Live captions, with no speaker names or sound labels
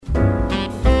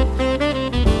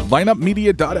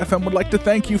LineUpMedia.fm would like to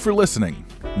thank you for listening.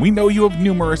 We know you have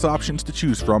numerous options to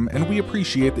choose from, and we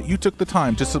appreciate that you took the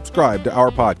time to subscribe to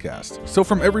our podcast. So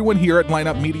from everyone here at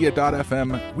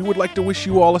LineUpMedia.fm, we would like to wish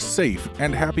you all a safe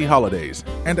and happy holidays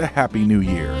and a happy new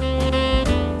year.